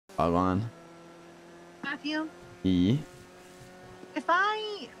Go on. Matthew, E. if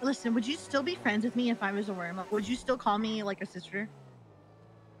I listen, would you still be friends with me if I was a worm? Would you still call me like a sister?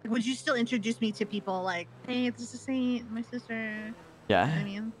 Like, would you still introduce me to people like, hey, this is Saint, my sister? You know Yeah. what I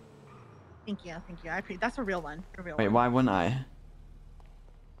mean? Thank you, thank you. That's a real one. A real Wait, one. why wouldn't I?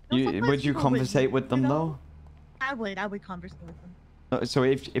 No, You sometimes would you people would, conversate with them you know? though? I would conversate with them. So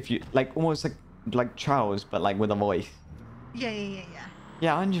if you like almost like Charles, but like with a voice. Yeah.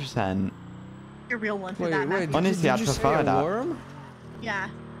 Yeah, 100%. You're a real one for Wait, that, wait. Matthew. Honestly, did I'd you prefer say a that. worm? Yeah.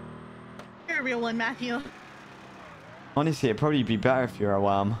 You're a real one, Matthew. Honestly, it'd probably be better if you're a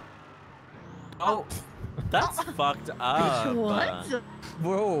worm. Oh, that's fucked up. What?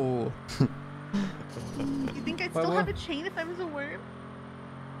 Whoa. You think I'd still have a chain if I was a worm?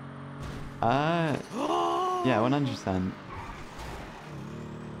 Yeah, 100%.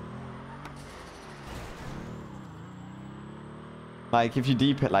 Like, if you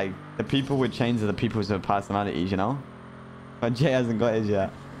deep it, like, the people with chains are the people with personalities, you know? But Jay hasn't got his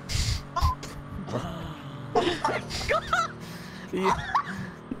yet.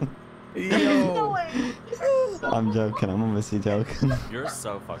 Yo. No way. I'm joking. I'm obviously joking. You're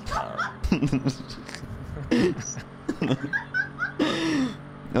so fucked up.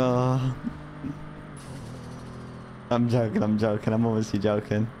 Oh. I'm joking. I'm obviously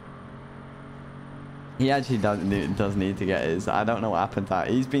joking. He actually does need to get his. I don't know what happened to that.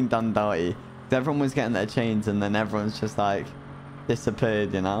 He's been done dirty. Everyone was getting their chains and then everyone's just like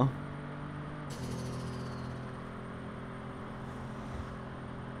disappeared, you know?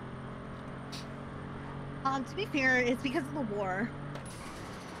 To be fair, it's because of the war.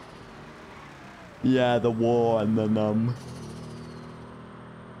 Yeah, the war and then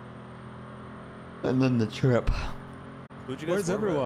the trip. Who'd you guys Where's work with? everyone?